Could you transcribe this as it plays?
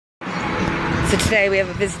So today we have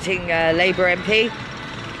a visiting Labour MP,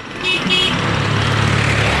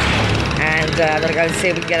 and I'm going to go and see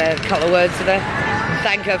if we can get a couple of words with her and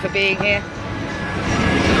thank her for being here.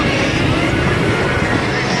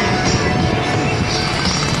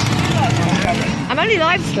 I'm only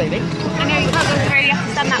live streaming. I know, you can't go through, you have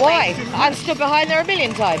to stand that Why? way. I've stood behind there a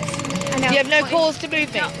million times. I know. You have no cause to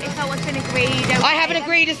move me. It's not what's been agreed. I haven't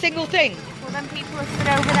agreed a single thing. Well, then people have stood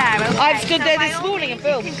over there. Okay. I've stood So there by this all morning means,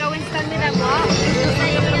 and filmed. You can go and stand there and walk.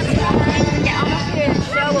 Get on up here and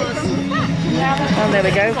show us. Oh, there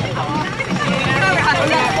we go.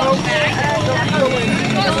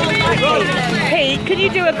 Pete, can you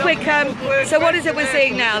do a quick, so what is it we're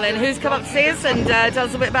seeing now then? Who's come up to see us and tell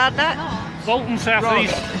us a bit about that? Bolton South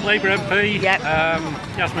East, Labour MP, Yep.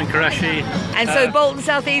 Yasmin Qureshi. And so Bolton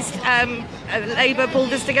South East, Labour pulled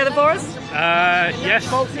this together for us? Yes,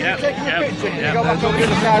 That's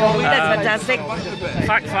fantastic.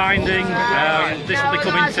 fact finding, this will be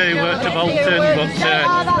coming to Bolton, but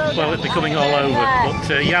well, it'll be coming all over.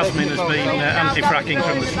 But Yasmin has been anti-fracking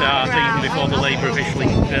from the start, even before the Labour officially,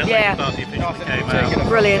 Labour Party officially came out.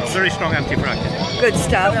 Brilliant. Very strong anti-fracking. Good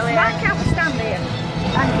stuff. Why can't we stand here?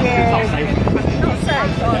 Thank you. Not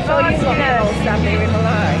safe. Oh, you know, stand here in the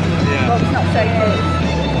line. Yeah. Well, it's not safe.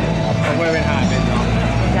 We're in high mid.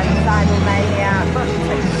 Genocidal maniac.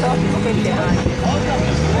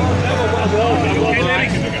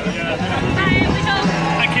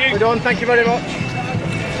 Thank you. We're done, thank you very much.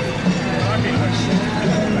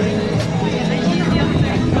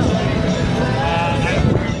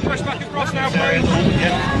 Push back across now, please.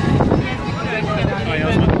 Yeah. Hi,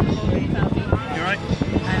 Yasmin. You alright?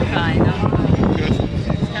 I'm fine. Good.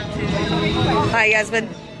 Hi, Yasmin.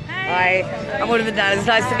 Hi. I'm one of the Nanas.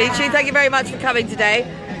 Nice to meet you. Thank you very much for coming today.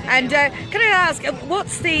 And can I ask,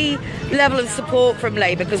 what's the level of support from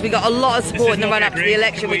Labour? Because we got a lot of support in the run-up to the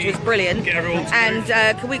election, which was brilliant. And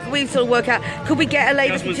can we sort of work out, could we get a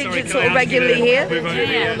Labour contingent sort of regularly here?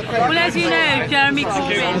 Yeah. Well, as you know, Jeremy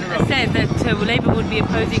Corbyn said that Labour would be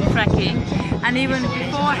opposing fracking, and even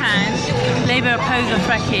beforehand, Labour opposed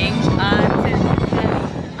fracking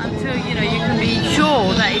until you can be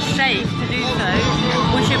sure that it's safe to do so.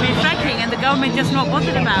 We should be fracking, and the government just not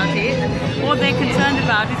bothered about it. All they're concerned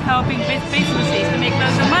about is helping businesses to make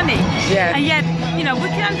loads of money. Yeah. And yet, we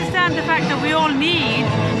can understand the fact that we all need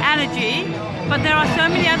energy, but there are so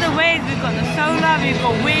many other ways. We've got the solar, we've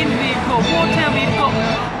got wind, we've got water, we've got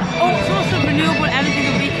all sorts of renewable energy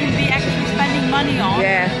that we can be actually spending money on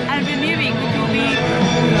and renewing, which will be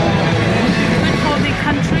good for the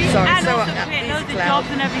country and also create loads of jobs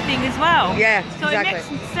and everything as well. Yeah, so exactly.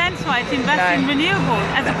 it makes sense, right, to invest in renewables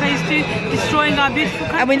as opposed to destroying our beautiful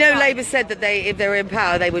country. And we know Labour said that if they were in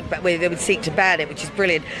power, they would seek to ban it, which is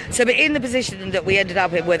brilliant. So, but in the position that we ended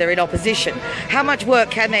up in, where they're in opposition, how much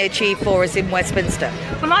work can they achieve for us in Westminster?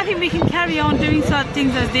 Well, I think we can carry on doing such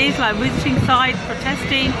things as this, like visiting sites,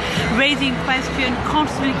 protesting, raising questions,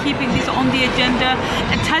 constantly keeping this on the agenda,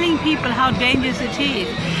 and telling people how dangerous it is.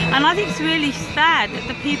 And I think it's really sad that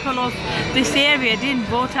the people of this area didn't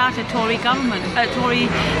vote out a Tory government, a Tory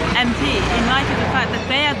MP, in light of the fact that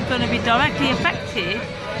they are going to be directly affected.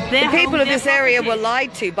 The people of this area were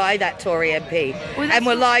lied to by that Tory MP and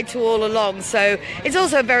were lied to all along. So it's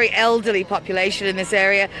also a very elderly population in this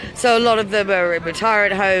area. So a lot of them are in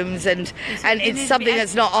retirement homes and it's something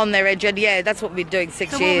that's not on their agenda. Yeah, that's what we've been doing 6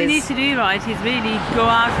 years. So what we need to do, right, is really go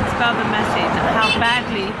out and spell the message of how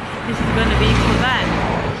badly this is going to be for them.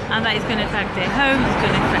 And that is going to affect their homes, it's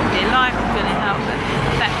going to affect their life, it's going to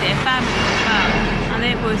affect their families as well. And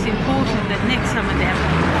therefore it's important that next summer they have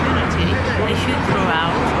an opportunity, they should throw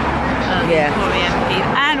out Tory MPs.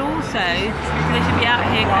 And also, they should be out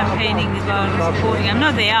here campaigning as well and supporting. I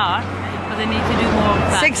know they are, but they need to do more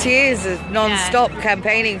of that. 6 years of non-stop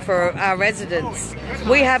campaigning for our residents.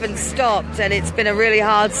 We haven't stopped, and it's been a really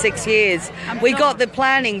hard 6 years. We got the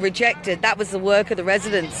planning rejected. That was the work of the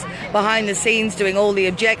residents behind the scenes, doing all the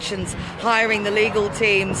objections, hiring the legal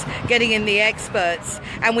teams, getting in the experts,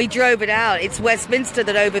 and we drove it out. It's Westminster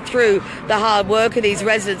that overthrew the hard work of these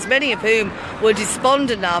residents, many of whom were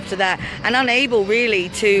despondent after that and unable really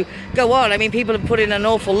to go on. I mean, people have put in an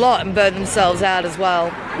awful lot and burned themselves out as well.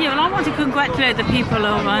 Yeah, well, I want to congratulate the people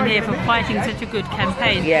around here for fighting such a good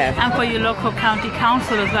campaign, and for your local county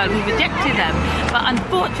council as well, who rejected them. But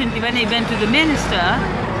unfortunately, when they went to the minister,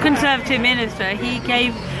 Conservative minister, he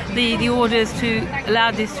gave the orders to allow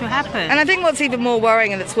this to happen. And I think what's even more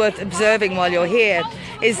worrying, and it's worth observing while you're here,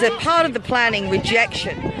 is that part of the planning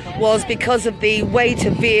rejection was because of the weight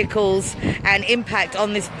of vehicles and impact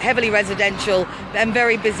on this heavily residential and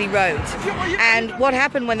very busy road. And what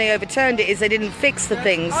happened when they overturned it is they didn't fix the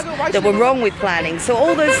things that were wrong with planning. So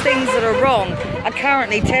all those things that are wrong are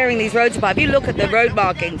currently tearing these roads apart. If you look at the road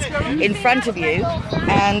markings in front of you,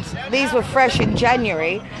 and these were fresh in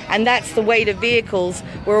January, and that's the weight of vehicles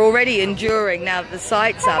we're already enduring now that the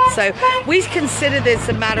site's up. So we consider this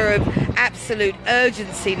a matter of absolute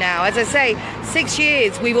urgency now. As I say, 6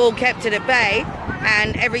 years we've all kept it at bay,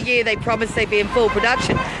 and every year they promised they'd be in full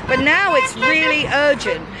production. But now it's really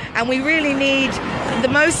urgent, and we really need the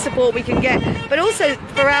most support we can get, but also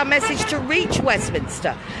for our message to reach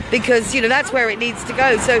Westminster, because, you know, that's where it needs to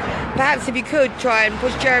go. So perhaps if you could try and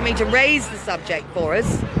push Jeremy to raise the subject for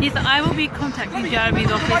us. Yes, I will be contacting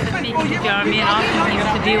Jeremy's office and speaking to Jeremy and asking him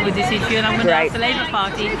to deal with this issue, and I'm going to ask the Labour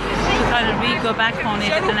Party to kind of go back on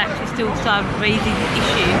it and actually still start raising the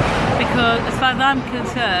issue, because as far as I'm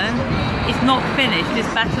concerned, it's not finished. This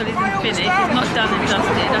battle isn't finished. It's not done and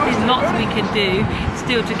dusted. There's lots we can do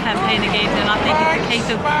still to campaign against it, and I think it's a case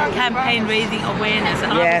of campaign raising awareness,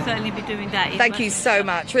 and I will certainly be doing that. Thank you so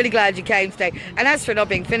much. Really glad you came today. And as for not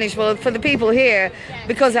being finished, well, for the people here,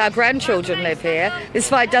 because our grandchildren live here, this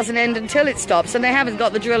fight doesn't end until it stops, and they haven't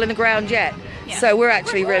got the drill in the ground yet. Yeah. So we're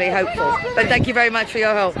actually really hopeful. But thank you very much for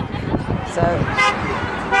your help. So,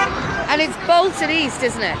 and it's Bolton East,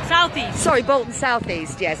 isn't it? South East. Sorry, Bolton South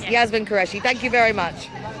East, yes. Yasmin Qureshi, thank you very much.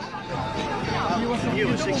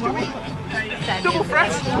 Double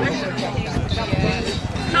fresh.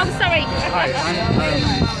 I'm sorry. Hi,